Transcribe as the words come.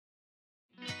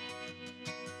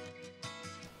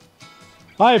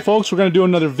Hi folks, we're going to do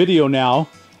another video now,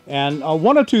 and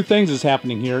one of two things is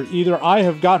happening here. Either I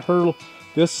have got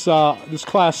this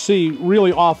Class C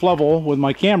really off level with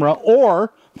my camera,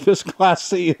 or this Class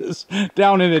C is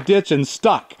down in a ditch and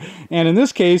stuck. And in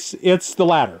this case, it's the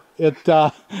latter.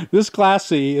 This Class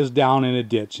C is down in a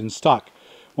ditch and stuck.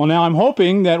 Well, now I'm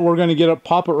hoping that we're going to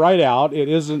pop it right out. It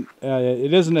isn't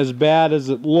as bad as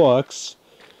it looks.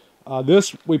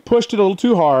 We pushed it a little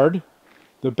too hard.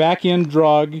 The back end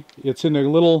drug, it's in a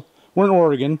little, we're in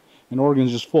Oregon, and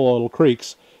Oregon's just full of little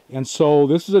creeks. And so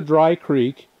this is a dry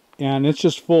creek, and it's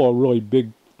just full of really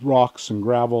big rocks and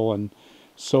gravel. And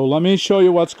so let me show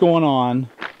you what's going on.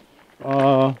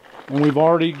 And we've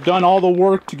already done all the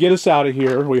work to get us out of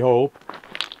here, we hope.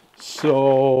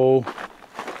 So,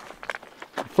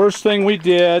 first thing we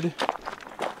did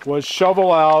was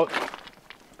shovel out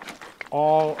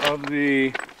all of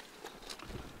the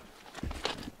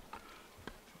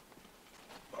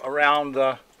around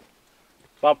the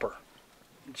bumper.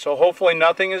 So hopefully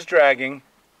nothing is dragging.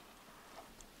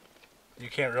 You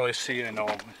can't really see it, I know.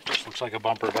 It just looks like a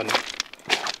bumper, doesn't it?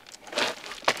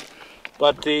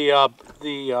 But it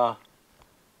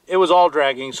was all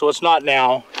dragging, so it's not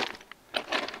now.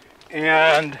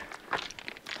 And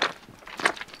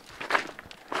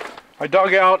I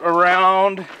dug out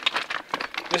around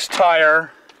this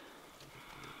tire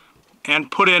and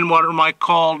put in what are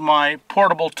called my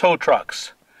portable tow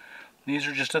trucks. These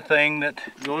are just a thing that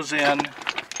goes in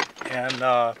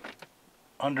and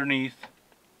underneath.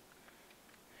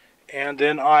 And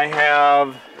then I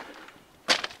have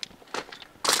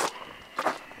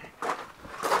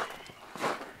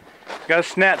got a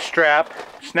snatch strap.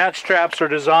 Snatch straps are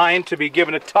designed to be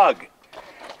given a tug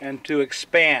and to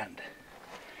expand.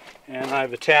 And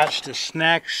I've attached a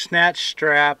snatch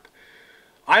strap.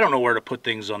 I don't know where to put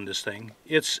things on this thing.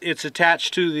 It's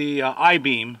attached to the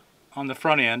I-beam on the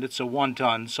front end. It's a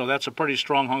 1-ton, so that's a pretty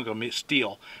strong hunk of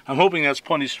steel. I'm hoping that's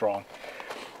plenty strong.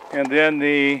 And then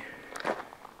the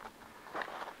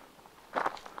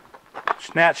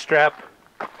snatch strap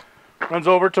runs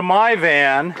over to my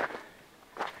van,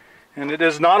 and it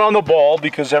is not on the ball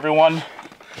because everyone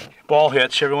told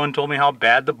me how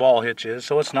bad the ball hitch is,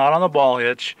 so it's not on the ball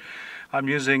hitch. I'm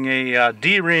using a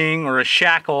D-ring or a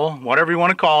shackle, whatever you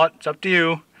want to call it, it's up to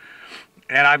you.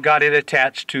 And I've got it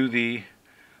attached to the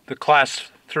Class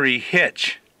 3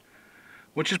 hitch,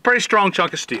 which is a pretty strong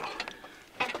chunk of steel.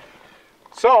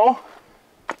 So,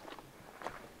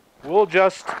 we'll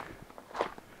just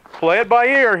play it by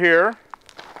ear here.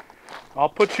 I'll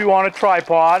put you on a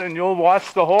tripod and you'll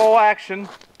watch the whole action.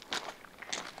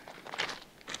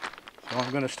 So I'm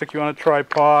going to stick you on a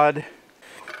tripod.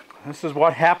 This is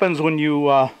what happens when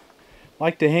you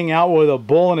like to hang out with a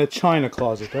bull in a china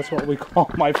closet. That's what we call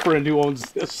my friend who owns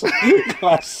this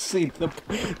Class C,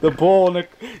 the bull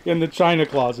in the china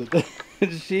closet.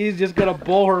 She's just going to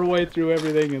bull her way through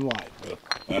everything in life.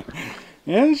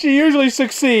 And she usually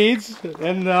succeeds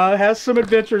and has some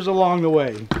adventures along the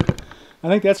way. I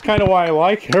think that's kind of why I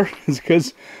like her, is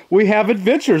because we have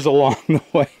adventures along the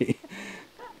way.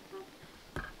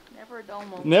 Never a dull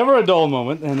moment. Never a dull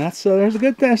moment, and there's a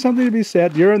good thing, something to be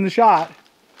said. You're in the shot.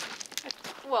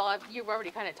 Well, you've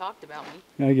already kind of talked about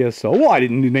me. I guess so. Well, I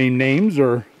didn't name names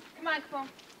or... Come on, come on.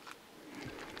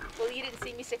 Well, you didn't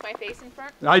see me stick my face in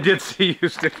front? I did see you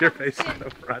stick your face in the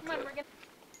front. Come on, we're gonna...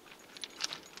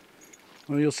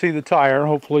 Well, you'll see the tire.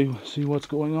 Hopefully, see what's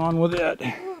going on with it.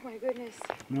 Oh, my goodness.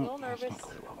 No, a little nervous.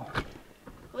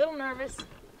 A little nervous.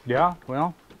 Yeah,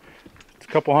 well, it's a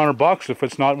couple $100 if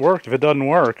it's not worked, if it doesn't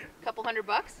work. A couple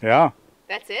 $100? Yeah.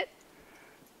 That's it?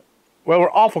 Well,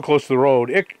 we're awful close to the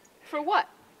road. For what?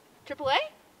 AAA?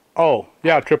 Oh,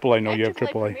 yeah, AAA. No, you have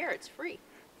AAA. AAA. Premier, it's free.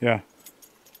 Yeah.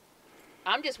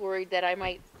 I'm just worried that I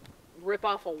might rip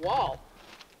off a wall.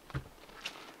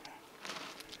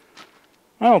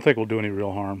 I don't think we'll do any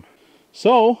real harm.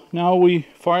 So, now we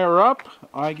fire up.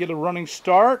 I get a running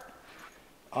start,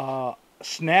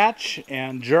 snatch,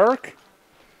 and jerk.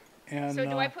 And, so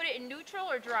do I put it in neutral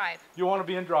or drive? You want to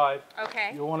be in drive. Okay.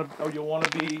 You don't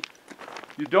want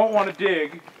to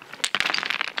dig.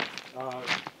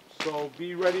 So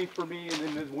be ready for me,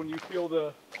 and then when you feel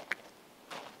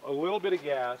a little bit of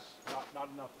gas, not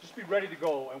enough, just be ready to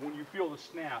go, and when you feel the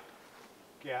snap,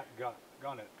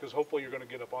 gun it, because hopefully you're going to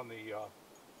get up on the...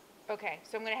 Okay,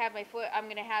 so I'm going to have my foot, I'm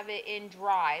going to have it in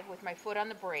drive with my foot on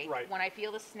the brake. Right. When I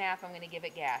feel the snap, I'm going to give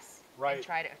it gas. Right. And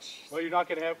try to... Well, you're not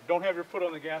going to don't have your foot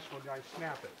on the gas when I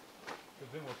snap it,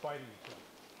 because then we're fighting each other.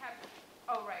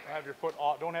 Oh, right. Have your foot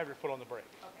off, don't have your foot on the brake.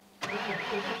 Okay.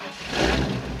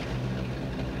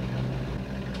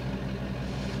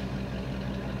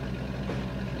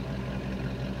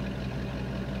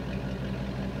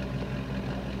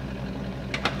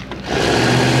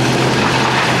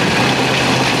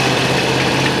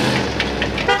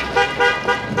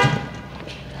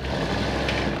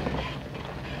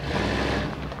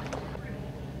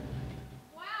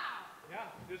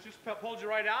 pulled you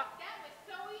right out? That was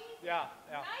so easy. Yeah.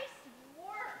 Nice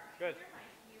work. Good.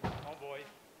 You're my hero. Oh boy.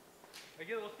 I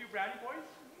get a little few brownie points?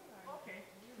 Okay.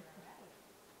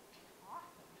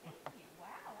 Awesome. Thank you. Wow,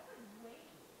 that was way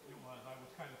easy. It was. I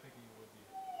was kind of thinking it would be.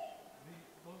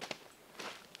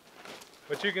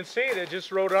 But you can see they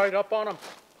just rode right up on them.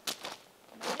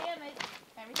 No damage.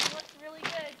 Everything looks really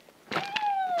good.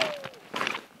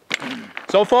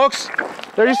 So folks,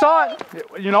 there you saw it.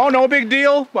 You know, no big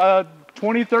deal.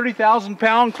 20, 30,000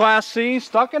 pound Class C,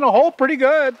 stuck in a hole pretty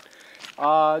good.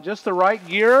 Just the right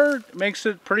gear makes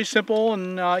it pretty simple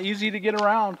and easy to get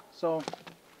around. So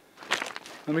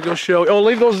let me go show. Oh,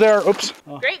 leave those there. Oops.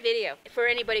 Great video. For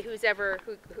anybody who's ever,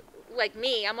 who, like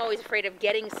me, I'm always afraid of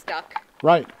getting stuck.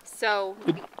 Right. So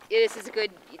this is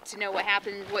good to know what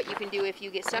happens, what you can do if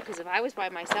you get stuck. Because if I was by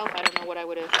myself, I don't know what I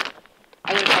would have.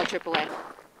 I would have called AAA.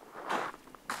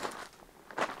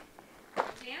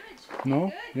 Damage.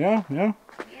 No. Good. Yeah. Yay.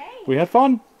 We had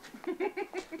fun.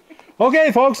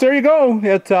 Okay, folks, there you go.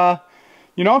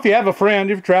 You know, if you have a friend,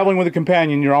 if you're traveling with a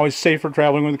companion, you're always safer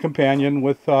traveling with a companion.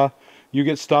 With you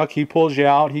get stuck, he pulls you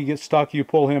out. He gets stuck, you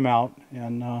pull him out,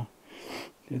 and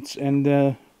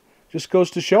just goes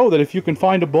to show that if you can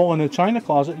find a bull in a china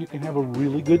closet, you can have a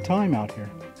really good time out here.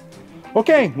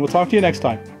 Okay, we'll talk to you next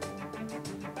time.